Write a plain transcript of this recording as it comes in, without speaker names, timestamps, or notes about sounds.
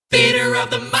of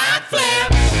the Mind Flare.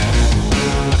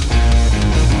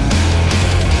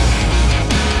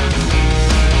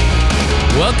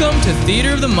 Welcome to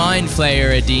Theatre of the Mind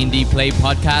Flayer, a D&D play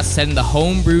podcast set in the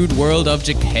homebrewed world of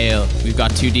Jekyll. We've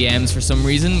got 2 DMs for some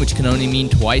reason, which can only mean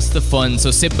twice the fun. So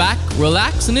sit back,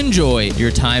 relax, and enjoy your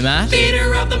time at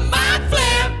Theatre of the Mind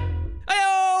Flare.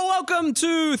 Welcome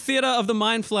to Theatre of the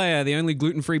Mind Flayer, the only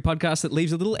gluten-free podcast that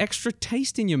leaves a little extra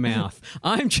taste in your mouth.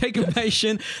 I'm Jacob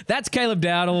Nation. That's Caleb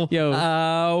Dowdle.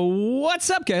 Yo. What's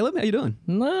up, Caleb? How you doing?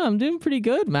 No, I'm doing pretty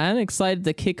good, man. Excited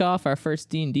to kick off our first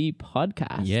D&D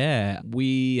podcast. Yeah,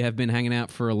 we have been hanging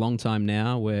out for a long time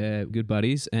now. We're good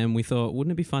buddies, and we thought,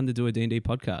 wouldn't it be fun to do a D&D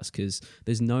podcast? Because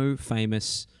there's no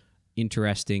famous,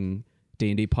 interesting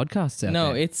D&D podcasts out there.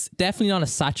 No, it's definitely not a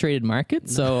saturated market,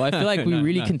 so I feel like we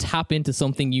really can tap into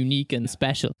something unique and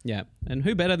special. Yeah, and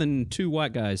who better than 2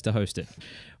 white guys to host it?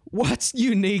 What's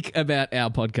unique about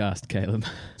our podcast, Caleb?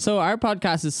 So our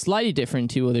podcast is slightly different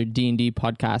to other D&D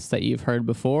podcasts that you've heard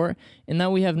before, in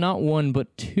that we have not 1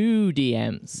 but 2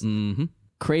 DMs. Mm-hmm.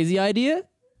 Crazy idea?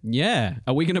 Yeah.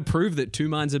 Are we going to prove that 2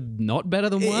 minds are not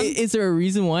better than 1? Is there a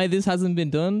reason why this hasn't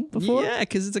been done before? Yeah,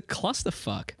 because it's a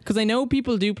clusterfuck. Because I know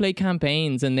people do play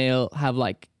campaigns and they'll have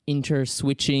like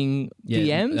inter-switching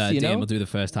DMs, you know? DM will do the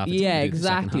first half. Yeah,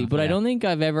 exactly. But I don't think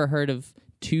I've ever heard of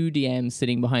 2 DMs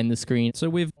sitting behind the screen. So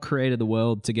we've created the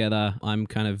world together. I'm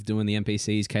kind of doing the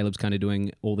NPCs. Caleb's kind of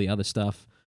doing all the other stuff.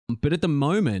 But at the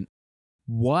moment,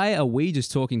 why are we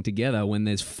just talking together when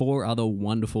there's 4 other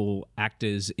wonderful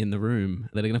actors in the room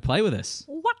that are going to play with us?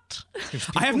 What?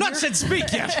 I have not said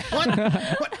speak yet.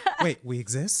 What? Wait, we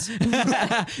exist?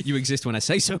 You exist when I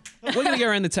say so. We're going to go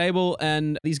around the table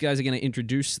and these guys are going to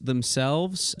introduce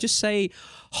themselves. Just say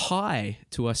hi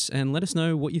to us and let us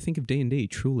know what you think of D&D,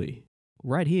 truly.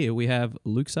 Right here, we have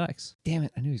Luke Sykes. Damn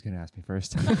it, I knew he was going to ask me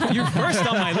first. You're first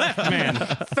on my left, man.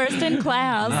 First in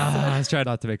class. I was trying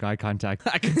not to make eye contact.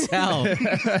 I can tell.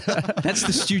 That's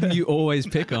the student you always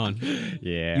pick on.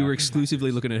 Yeah. You were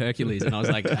exclusively looking at Hercules, and I was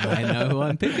like, I know who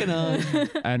I'm picking on.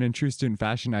 And in true student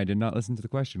fashion, I did not listen to the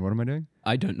question. What am I doing?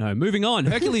 I don't know. Moving on.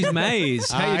 Hercules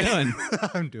Maze. How you doing?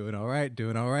 I'm doing all right,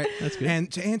 That's good.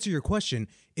 And to answer your question,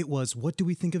 it was, what do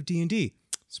we think of D&D?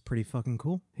 It's pretty fucking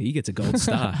cool. He gets a gold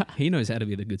star. He knows how to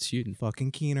be the good student.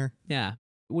 Fucking keener. Yeah.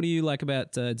 What do you like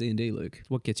about D&D, Luke?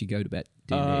 What gets you go to about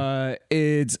D&D?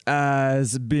 It's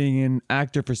as being an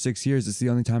actor for 6 years, it's the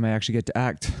only time I actually get to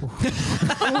act.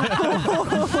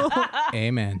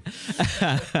 Amen.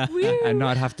 And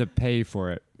not have to pay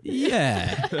for it.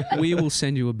 Yeah. We will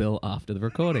send you a bill after the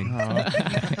recording.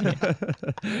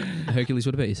 Hercules,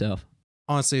 what about yourself?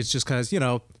 Honestly, it's just because,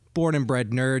 born and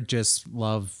bred nerd, just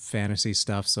love fantasy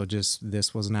stuff. So just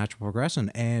this was a natural progression.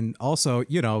 And also,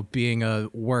 being a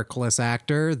workless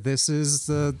actor, this is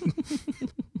the...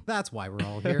 That's why we're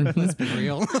all here. Let's be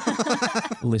real.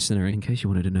 Listener, in case you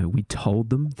wanted to know, we told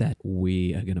them that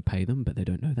we are going to pay them, but they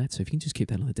don't know that. So if you can just keep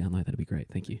that on the down low, that'd be great.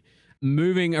 Thank you.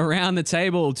 Moving around the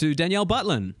table to Danielle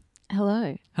Butlin.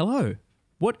 Hello. Hello.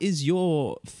 What is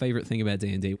your favorite thing about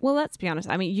D&D? Well, let's be honest.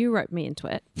 I mean, you roped me into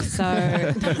it. So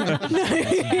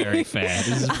Very fair.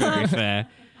 This is very fair.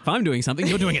 If I'm doing something,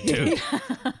 you're doing it too.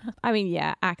 I mean,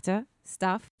 yeah, actor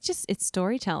stuff. It's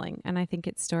storytelling. And I think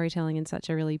it's storytelling in such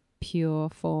a really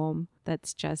pure form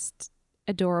that's just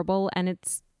adorable. And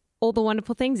it's all the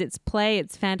wonderful things. It's play,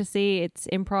 it's fantasy, it's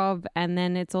improv. And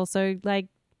then it's also like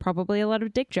probably a lot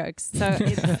of dick jokes. So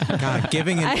it's God,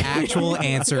 giving an actual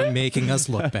answer, making us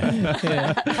look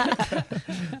bad.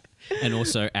 And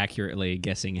also accurately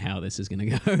guessing how this is going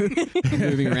to go.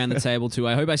 Moving around the table to,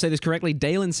 I hope I say this correctly,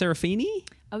 Dalen Serafini?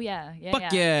 Oh, yeah.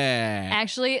 Fuck yeah.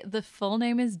 Actually, the full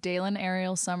name is Dalen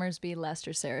Ariel Summersby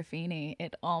Lester Serafini.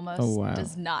 It almost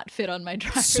does not fit on my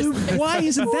driver's So license. why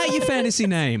isn't that your fantasy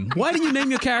name? Why did you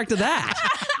name your character that?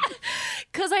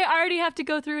 Because I already have to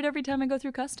go through it every time I go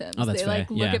through customs. Oh, that's they fair.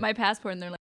 look Yeah. at my passport and they're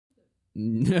like,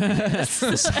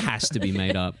 This has to be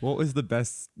made up. What was the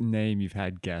best name you've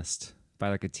had guessed by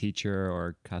like a teacher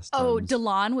or customs? oh,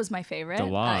 Delon was my favorite.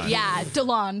 Delon. Yeah,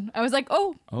 Delon. I was like,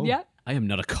 oh, yeah. I am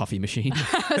not a coffee machine.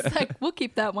 I was like, we'll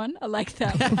keep that one. I like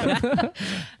that one.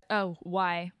 Oh,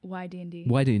 why? Why D&D?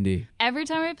 Why D&D? Every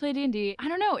time I play D&D, I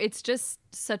don't know, it's just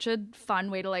such a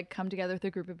fun way to like come together with a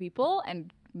group of people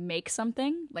and make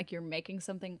something. Like you're making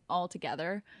something all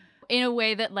together in a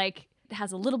way that like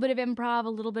has a little bit of improv, a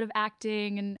little bit of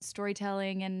acting and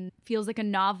storytelling and feels like a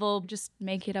novel. Just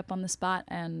make it up on the spot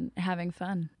and having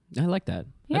fun. I like that.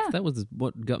 Yeah. That was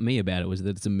what got me about it, was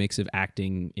that it's a mix of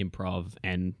acting, improv,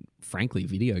 and frankly,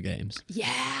 video games.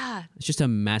 Yeah. It's just a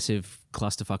massive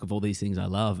clusterfuck of all these things I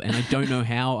love. And I don't know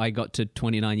how I got to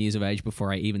 29 years of age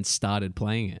before I even started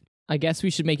playing it. I guess we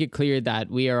should make it clear that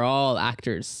we are all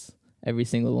actors every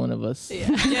single one of us.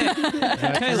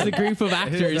 As a group of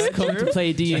actors come to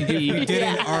play D&D.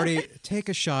 Didn't already take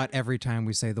a shot every time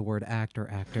we say the word actor.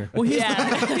 Well,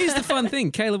 here's the fun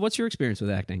thing. Caleb, what's your experience with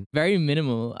acting? Very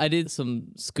minimal. I did some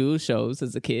school shows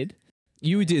as a kid.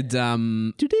 You did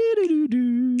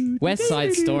West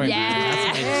Side Story.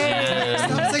 Yeah.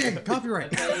 Stop singing.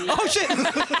 Copyright. Oh shit!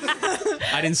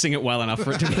 I didn't sing it well enough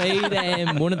for it to be.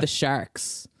 Played one of the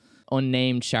sharks,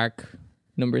 unnamed shark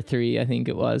number 3, I think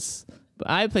it was.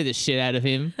 But I played the shit out of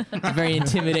him. Very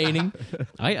intimidating.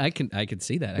 I can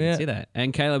see that. I can see that.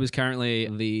 And Caleb is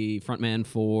currently the frontman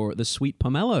for the Sweet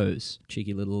Pomelos,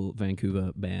 cheeky little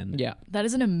Vancouver band. Yeah. That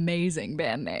is an amazing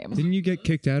band name. Didn't you get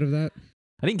kicked out of that?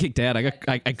 I didn't kicked out. I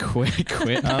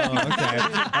quit.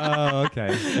 Oh,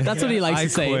 okay. That's what he likes to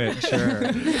say. Quit, sure.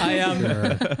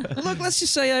 Look, let's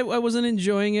just say I wasn't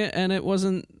enjoying it, and it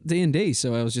wasn't D&D,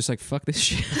 so I was just like, fuck this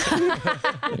shit.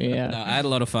 Yeah. No, I had a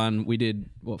lot of fun. We did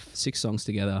 6 songs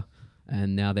together,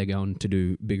 and now they're going to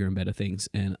do bigger and better things,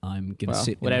 and I'm gonna Well,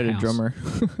 sit without in a house. drummer.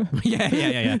 yeah.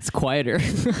 It's quieter.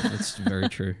 That's very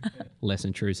true. Less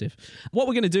intrusive. What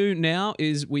we're going to do now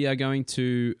is we are going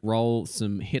to roll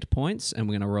some hit points and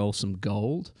we're going to roll some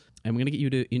gold. And we're going to get you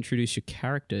to introduce your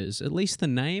characters, at least the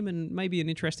name and maybe an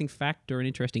interesting fact or an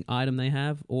interesting item they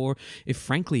have. Or if,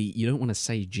 frankly, you don't want to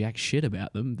say jack shit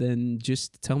about them, then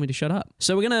just tell me to shut up.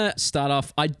 So we're going to start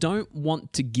off. I don't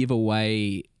want to give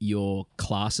away your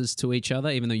classes to each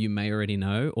other, even though you may already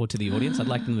know, or to the audience. I'd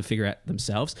like them to figure out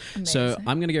themselves. So Amazing.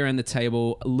 I'm going to go around the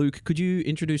table. Luke, could you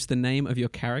introduce the name of your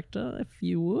character, if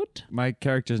you would? My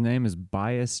character's name is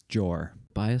Bias Jor.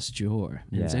 Bias Jaw.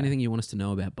 Is there anything you want us to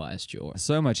know about Bias Jaw?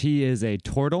 So much. He is a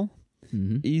turtle.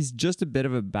 He's just a bit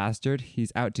of a bastard.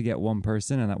 He's out to get one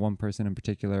person, and that one person in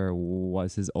particular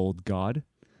was his old god.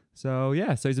 So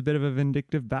he's a bit of a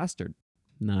vindictive bastard.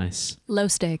 Nice. Low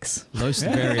stakes.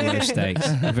 Very low stakes.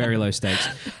 Very low stakes.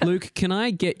 Luke, can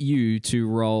I get you to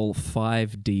roll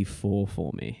 5d4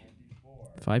 for me?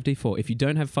 5d4. If you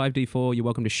don't have 5d4, you're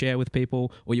welcome to share with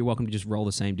people, or you're welcome to just roll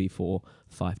the same d4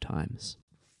 5 times.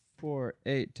 4,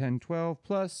 8, 10, 12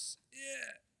 plus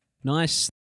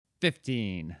Nice.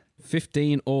 15.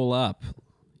 15 all up.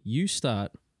 You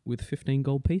start with 15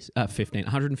 gold pieces.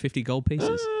 150 gold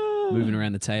pieces. Moving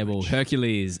around the table.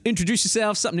 Hercules, introduce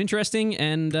yourself, something interesting,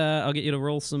 and I'll get you to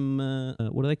roll some,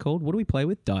 what are they called? What do we play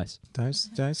with? Dice. Dice,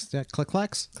 yeah,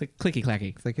 click-clacks. Clicky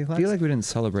clacky. I feel like we didn't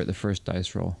celebrate the first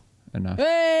dice roll enough.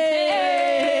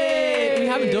 Hey! We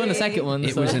haven't done a second one.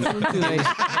 It so. was an.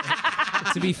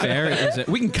 To be fair, it was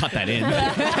we can cut that in.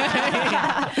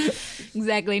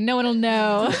 Exactly. No one will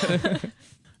know.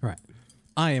 Right.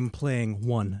 I am playing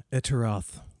one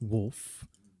Eteroth Wolf.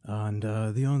 And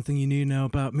the only thing you need to know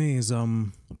about me is a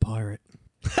pirate.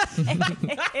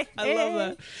 I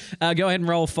love that. Go ahead and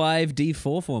roll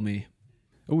 5d4 for me.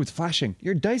 Oh, it's flashing.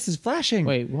 Your dice is flashing.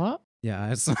 Wait, what?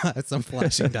 Yeah, it's some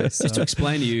flashing dice. Just to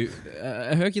explain to you,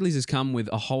 Hercules has come with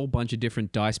a whole bunch of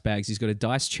different dice bags. He's got a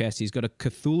dice chest. He's got a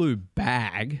Cthulhu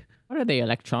bag. What are they,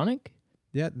 electronic?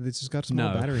 Yeah, it's just got a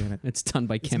small battery in it. It's done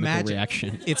by chemical magic.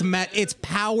 reaction. It's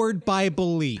powered by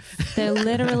belief. They're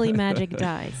literally magic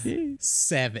dice.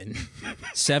 7.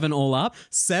 7 all up.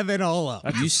 7 all up.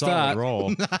 You start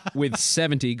with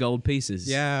 70 gold pieces.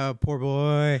 Yeah, poor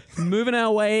boy. Moving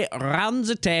our way around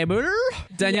the table.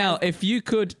 Danielle, if you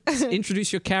could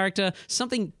introduce your character,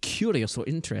 something curious or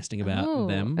interesting about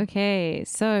them. Okay,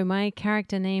 so my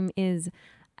character name is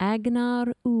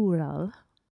Agnar Ural.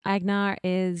 Agnar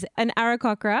is an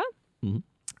Aarakocra,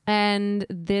 and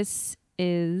this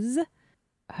is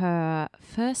her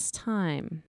first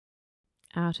time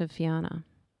out of Fianna,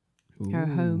 her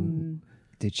home.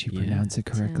 Did she pronounce it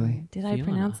correctly? town. Did I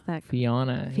pronounce that?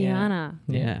 Fiona. Fianna.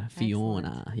 Yeah,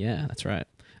 Fiona. Yeah, that's right.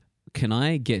 Can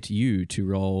I get you to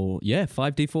roll,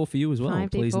 5d4 for you as well,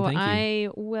 5d4. please and thank you. I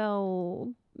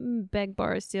will beg,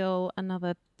 borrow, steal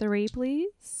another 3,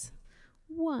 please.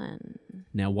 1.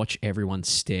 Now watch everyone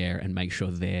stare and make sure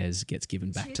theirs gets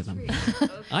given back to them.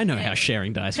 I know how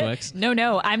sharing dice works.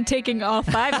 No, I'm taking all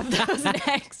 5 of those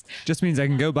next. Just means I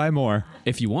can go buy more.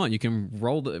 If you want, you can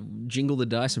jingle the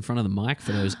dice in front of the mic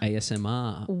for those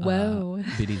ASMR Whoa.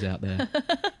 biddies out there,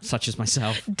 such as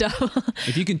myself. Double.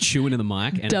 If you can chew into the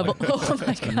mic and Double. Oh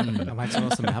my God. I might throw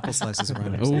some apple slices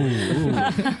around it.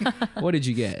 Ooh. What did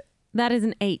you get? That is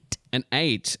an 8. An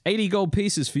 8. 80 gold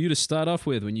pieces for you to start off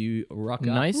with when you rock up.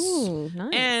 Nice. Ooh,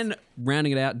 nice. And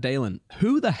rounding it out, Dalen,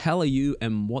 who the hell are you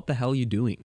and what the hell are you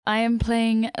doing? I am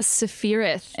playing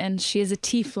Sephiroth, and she is a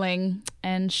tiefling,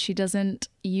 and she doesn't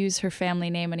use her family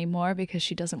name anymore because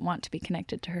she doesn't want to be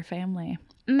connected to her family.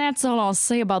 And that's all I'll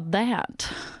say about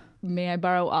that. May I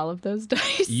borrow all of those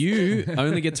dice? You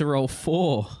only get to roll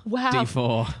 4 Wow.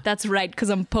 d4. That's right, because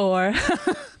I'm poor.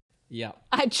 Yeah.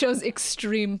 I chose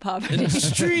extreme poverty.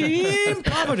 Extreme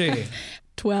poverty.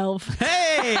 12.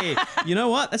 Hey, you know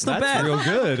what? That's not bad. real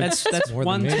good. That's more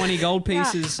than me. 120 gold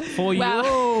pieces for you.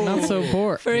 Wow. Not so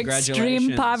poor. For extreme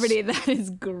Congratulations. poverty, that is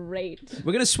great.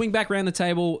 We're going to swing back around the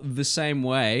table the same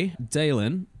way.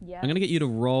 Dalen, Yeah. I'm going to get you to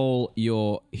roll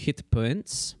your hit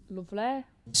points. Lovely.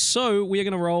 So we are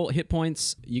going to roll hit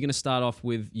points. You're going to start off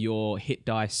with your hit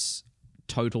dice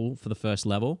total for the first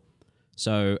level.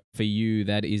 So for you,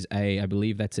 that is I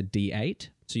believe that's a D8.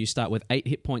 So you start with 8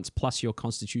 hit points plus your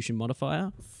Constitution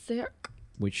modifier, Sick.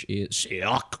 which is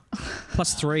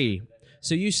plus 3.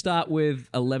 So you start with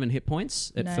 11 hit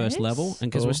points at first Nice. level. And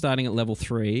because we're starting at level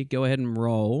 3, go ahead and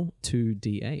roll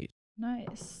 2D8.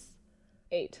 Nice.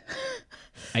 8.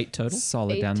 8 total.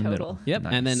 Solid 8 down the total. middle. Yep.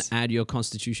 And then Nice. add your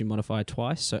Constitution modifier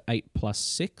twice. So 8 plus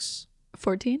 6.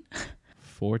 14.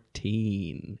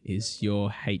 14 is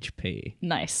your HP.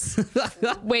 Nice.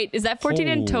 Wait, is that 14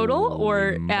 in total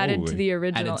or Holy added to moly. the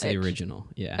original? Added to the itch? original.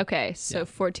 Yeah. Okay, so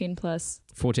 14 plus.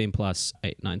 14 plus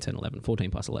 8, 9, 10, 11.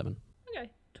 14 plus 11. Okay,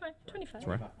 25.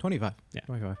 Right. 25. Yeah.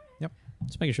 25. Yep.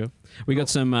 Just making sure. We got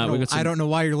some. We got some. I don't know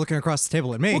why you're looking across the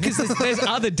table at me. Because there's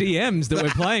other DMs that we're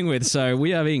playing with, so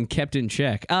we are being kept in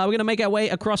check. We're going to make our way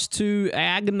across to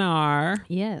Agnar.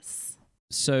 Yes.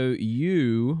 So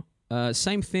you,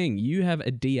 same thing. You have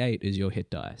a D8 as your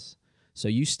hit dice. So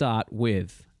you start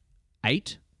with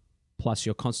 8 plus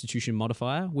your Constitution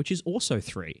modifier, which is also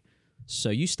 3. So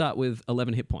you start with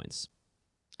 11 hit points.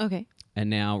 Okay.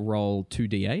 And now roll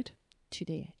 2D8.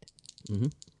 2d8. Mm-hmm.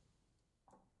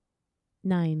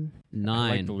 9. I 9.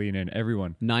 like to lean in.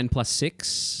 Everyone. 9 plus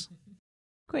 6.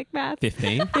 Quick math.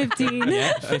 15. 15.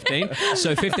 Yeah, 15.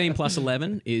 So 15 plus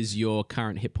 11 is your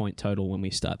current hit point total when we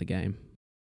start the game.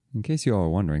 In case you all are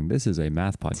wondering, this is a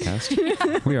math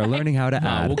podcast. We are learning how to No,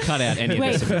 add. we'll cut out any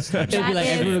Wait. of this. It'll be like That is-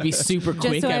 everyone will be super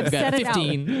quick. so I've I've got said it out.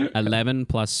 15. 11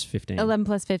 plus 15. 11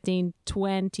 plus 15,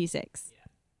 26.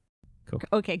 Cool.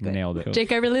 Okay, good. Nailed it.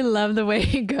 Jake, I really love the way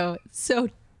you go. So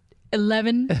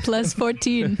 11 plus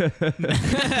 14. I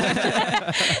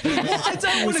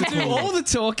don't want to do all the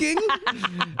talking.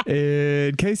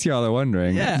 In case y'all are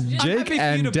wondering, Jake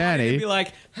and Danny Be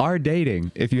like, are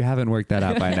dating, if you haven't worked that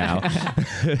out by now.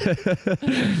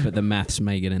 but the maths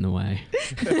may get in the way.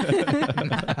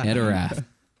 Edirath,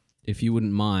 if you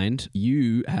wouldn't mind,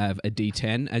 you have a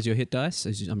D10 as your hit dice,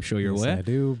 as I'm sure you're Yes, aware. I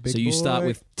do, big so you start boy.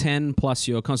 with 10 plus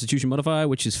your Constitution modifier,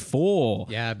 which is 4.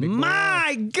 Yeah, big boy.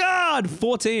 My God,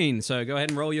 14. So go ahead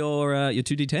and roll your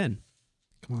 2D10.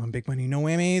 Come on, big money, no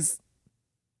whammies.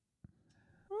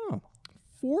 Oh,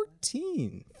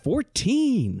 14.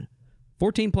 14.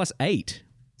 14 plus 8.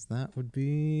 So that would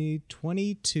be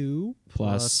 22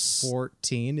 Plus-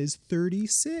 14 is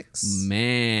 36.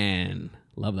 Man,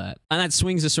 love that. And that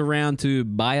swings us around to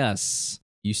Bias.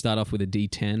 You start off with a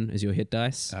D10 as your hit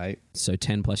dice. Right. So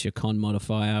 10 plus your con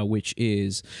modifier, which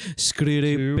is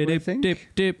Two, I think?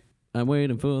 dip. I'm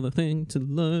waiting for the thing to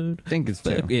load. I think it's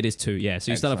 2. It is 2, yeah.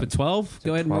 So you start off with Excellent. 12.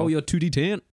 Go ahead and roll 12. your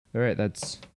 2D10. All right,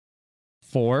 that's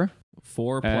 4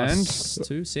 4 plus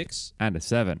 2, 6. and a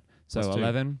 7. So Plus 2.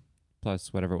 11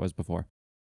 plus whatever it was before.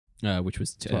 Which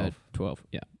was 12.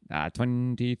 Yeah.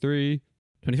 23.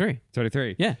 23.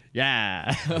 23. Yeah.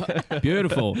 Yeah.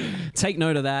 Beautiful. Take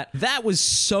note of that. That was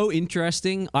so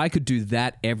interesting. I could do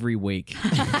that every week.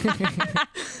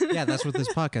 Yeah, that's what this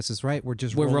podcast is, right? We're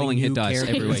just We're rolling hit new dice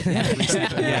every characters.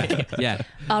 week. Yeah.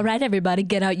 All right, everybody,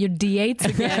 get out your D8s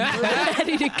again. We're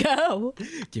ready to go.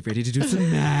 Get ready to do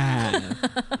some math.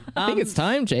 I think it's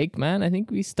time, Jake, man. I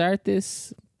think we start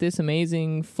this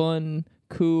amazing, fun,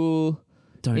 cool,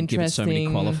 Don't give it so many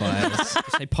interesting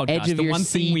qualifiers. Say podcast. edge of The your one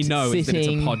thing we seat know is that it's a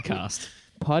sitting podcast.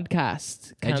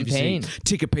 podcast Edge of your campaign. seat.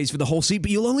 Ticket pays for the whole seat,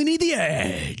 but you'll only need the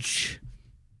edge.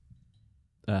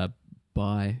 Bye.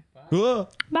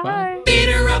 Bye.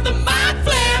 Leader of the Mind